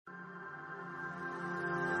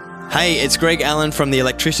Hey, it's Greg Allen from the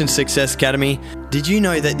Electrician Success Academy. Did you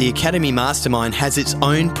know that the Academy Mastermind has its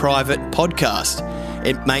own private podcast?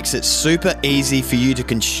 It makes it super easy for you to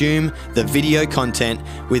consume the video content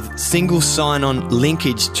with single sign-on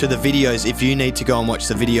linkage to the videos if you need to go and watch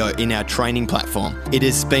the video in our training platform. It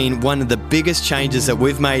has been one of the biggest changes that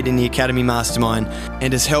we've made in the Academy Mastermind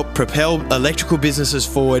and has helped propel electrical businesses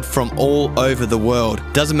forward from all over the world.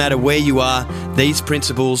 Doesn't matter where you are, these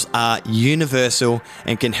principles are universal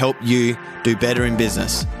and can help you do better in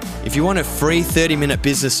business. If you want a free 30-minute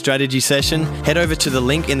business strategy session, head over to the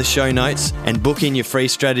link in the show notes and book in your free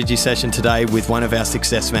strategy session today with one of our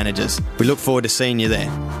success managers. We look forward to seeing you there.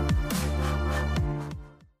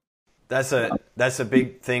 That's a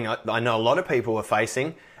big thing I know a lot of people are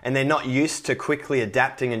facing, and they're not used to quickly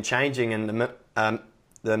adapting and changing, and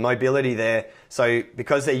the mobility there. So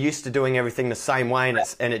because they're used to doing everything the same way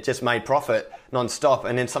and it just made profit non-stop,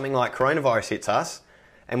 and then something like coronavirus hits us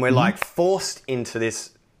and we're like forced into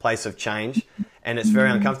this place of change, and it's very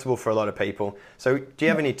uncomfortable for a lot of people. So do you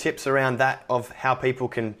have any tips around that of how people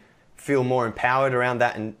can feel more empowered around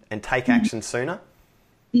that and take action sooner?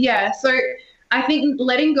 Yeah, so I think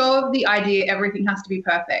letting go of the idea everything has to be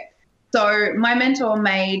perfect. So my mentor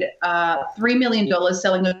made $3 million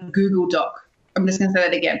selling a Google Doc. I'm just going to say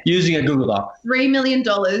that again. Using a Google Doc. $3 million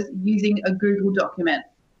using a Google document.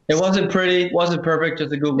 It wasn't pretty, wasn't perfect,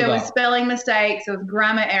 just a Google Doc. There was spelling mistakes, there was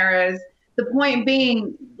grammar errors. The point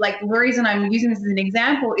being, like, the reason I'm using this as an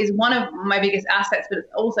example is one of my biggest assets, but it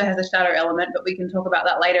also has a shadow element, but we can talk about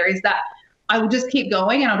that later, is that I will just keep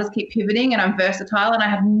going and I'll just keep pivoting, and I'm versatile and I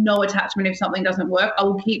have no attachment if something doesn't work. I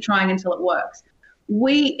will keep trying until it works.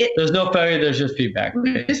 There's no failure, there's just feedback.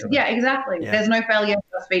 Yeah, exactly. Yeah. There's no failure,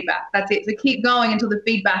 just feedback. That's it. So keep going until the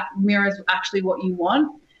feedback mirrors actually what you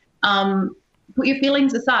want. Put your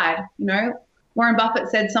feelings aside. You know, Warren Buffett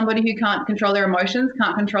said somebody who can't control their emotions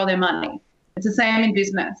can't control their money. It's the same in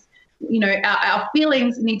business. You know, our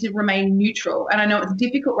feelings need to remain neutral. And I know it's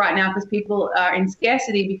difficult right now because people are in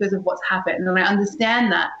scarcity because of what's happened. And I understand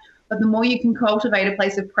that. But the more you can cultivate a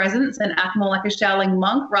place of presence and act more like a Shaolin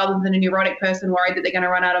monk rather than a neurotic person worried that they're going to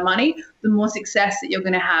run out of money, the more success that you're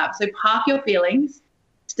going to have. So park your feelings,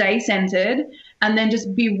 stay centered, and then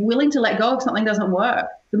just be willing to let go if something doesn't work.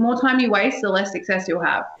 The more time you waste, the less success you'll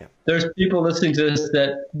have. Yeah. There's people listening to this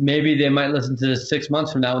that maybe they might listen to this 6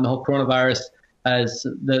 months from now when the whole coronavirus, as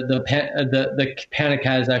the panic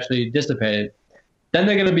has actually dissipated. Then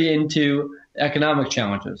they're going to be into economic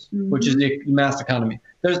challenges, which is the mass economy.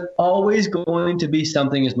 There's always going to be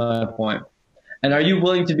something, is my point. And are you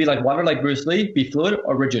willing to be like water, like Bruce Lee, be fluid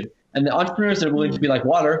or rigid? And the entrepreneurs that are willing to be like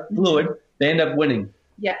water, fluid, they end up winning.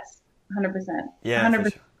 Yes, 100%. Yeah,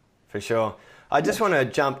 100%. For sure. I just want to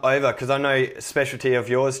jump over, because I know a specialty of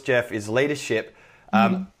yours, Jeff, is leadership.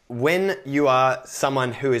 When you are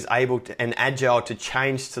someone who is able to, and agile to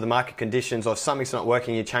change to the market conditions, or if something's not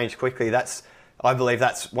working, you change quickly. I believe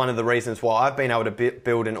that's one of the reasons why I've been able to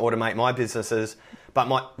build and automate my businesses. But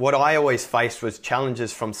what I always faced was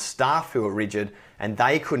challenges from staff who were rigid, and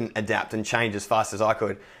they couldn't adapt and change as fast as I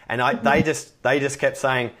could. And they just kept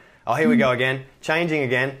saying, "Oh, here we go again, changing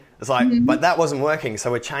again." It's like, but that wasn't working,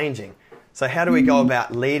 so we're changing. So how do we go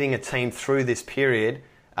about leading a team through this period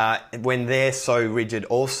when they're so rigid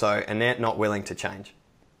also, and they're not willing to change?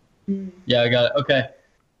 Yeah, I got it. Okay.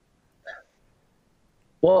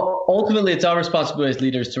 Well, ultimately, it's our responsibility as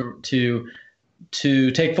leaders to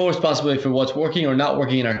take full responsibility for what's working or not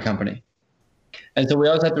working in our company. And so we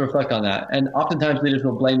always have to reflect on that. And oftentimes leaders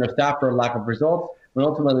will blame their staff for a lack of results, but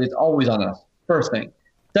ultimately it's always on us. First thing.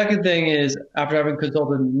 Second thing is, after having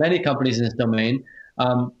consulted many companies in this domain,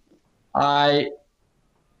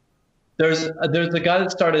 there's a guy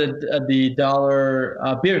that started the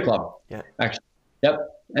Dollar Beer Club. Yeah. Actually. Yep.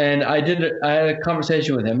 And I had a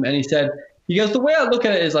conversation with him, and he goes, the way I look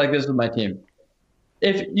at it is like this with my team.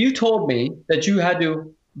 If you told me that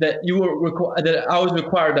that I was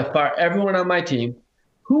required to fire everyone on my team,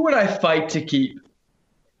 who would I fight to keep?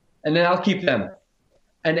 And then I'll keep them.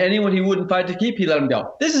 And anyone he wouldn't fight to keep, he let them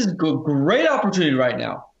go. This is a great opportunity right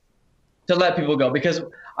now to let people go, because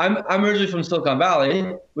I'm originally from Silicon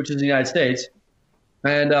Valley, which is the United States,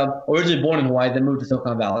 and originally born in Hawaii, then moved to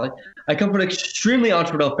Silicon Valley. I come from an extremely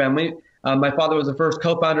entrepreneurial family. My father was the first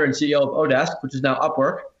co-founder and CEO of Odesk, which is now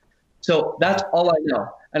Upwork. So that's all I know.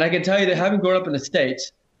 And I can tell you that having grown up in the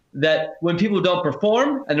States, that when people don't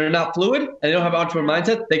perform and they're not fluid and they don't have an entrepreneur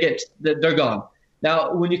mindset, they're gone.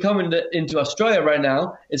 Now, when you come into Australia right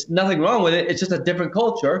now, it's nothing wrong with it. It's just a different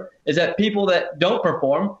culture. Is that people that don't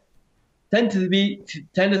perform tend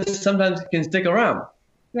to sometimes can stick around.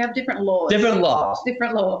 We have different laws. Different laws.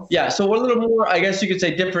 Different laws. Yeah, so we're a little more, I guess you could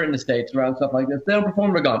say, different in the States around stuff like this. They don't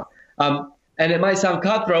perform, they're gone. And it might sound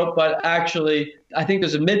cutthroat, but actually, I think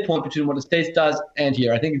there's a midpoint between what the States does and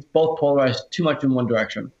here. I think it's both polarized too much in one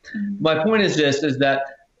direction. Mm-hmm. My point is this, is that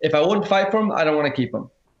if I wouldn't fight for them, I don't want to keep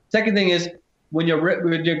them. Second thing is, when you're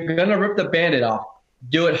going to rip the Band-Aid off,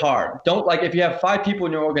 do it hard. Don't, like, if you have 5 people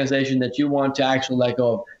in your organization that you want to actually let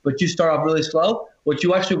go of, but you start off really slow, what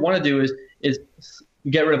you actually want to do is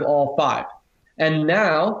get rid of all 5. And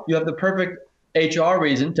now you have the perfect HR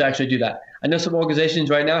reason to actually do that. I know some organizations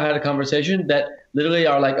right now had a conversation that literally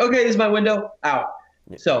are like, okay, this is my window, out.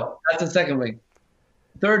 Yeah. So that's the second thing.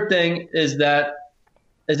 Third thing is that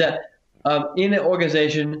in an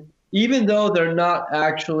organization, even though they're not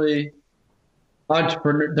actually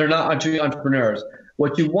entrepreneurs,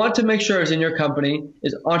 what you want to make sure is in your company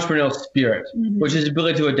is entrepreneurial spirit, mm-hmm. which is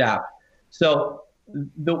ability to adapt. So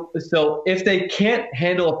if they can't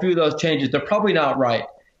handle a few of those changes, they're probably not right.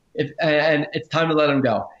 And it's time to let them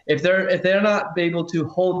go. If they're not able to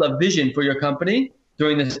hold a vision for your company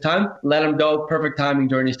during this time, let them go. Perfect timing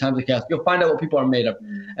during these times of chaos. You'll find out what people are made of.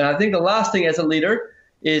 Mm-hmm. And I think the last thing as a leader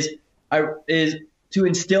is to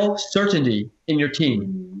instill certainty in your team.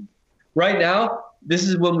 Mm-hmm. Right now, this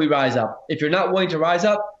is when we rise up. If you're not willing to rise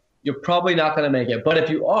up, you're probably not going to make it. But if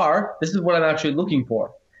you are, this is what I'm actually looking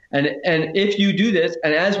for. And if you do this,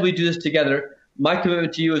 and as we do this together, my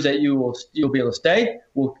commitment to you is that you'll be able to stay,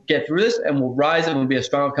 we'll get through this, and we'll rise and we'll be a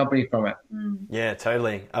stronger company from it. Yeah,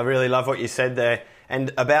 totally. I really love what you said there.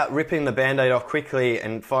 And about ripping the Band-Aid off quickly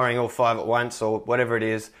and firing all 5 at once or whatever it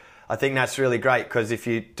is, I think that's really great, because if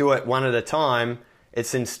you do it one at a time,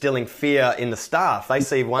 it's instilling fear in the staff. They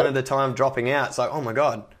see one at a time dropping out. It's like, oh my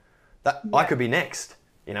God, I could be next.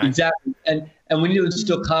 You know? Exactly. And we need to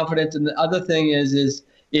instill confidence. And the other thing is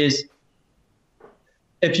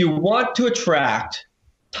if you want to attract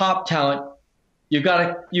top talent, you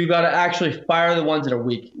gotta actually fire the ones that are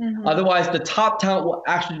weak. Mm-hmm. Otherwise, the top talent will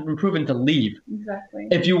actually be proven to leave. Exactly.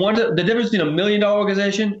 If you want the difference between $1 million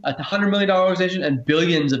organization, a $100 million organization, and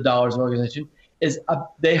billions of dollars organization is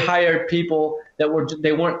they hired people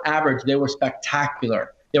they weren't average. They were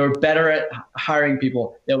spectacular. They were better at hiring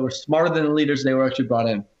people. They were smarter than the leaders they were actually brought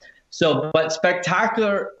in. So, but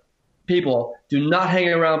spectacular people do not hang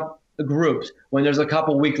around groups when there's a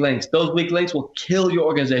couple weak links. Those weak links will kill your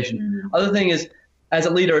organization. Mm-hmm. Other thing is, as a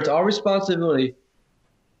leader, it's our responsibility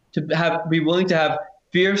to be willing to have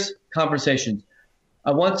fierce conversations.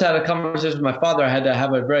 I once had a conversation with my father. I had to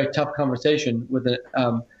have a very tough conversation with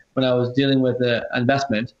when I was dealing with an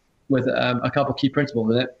investment with a couple key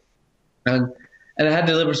principles in it. And I had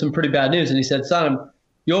to deliver some pretty bad news. And he said, son,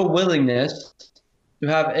 your willingness to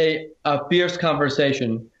have a fierce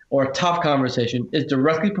conversation or a tough conversation is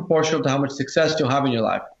directly proportional to how much success you'll have in your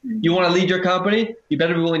life. Mm-hmm. You want to lead your company, you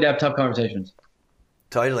better be willing to have tough conversations.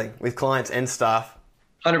 Totally. With clients and staff.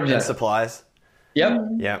 100%. And suppliers. Yep.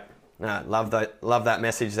 Yep. No, love that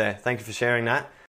message there. Thank you for sharing that.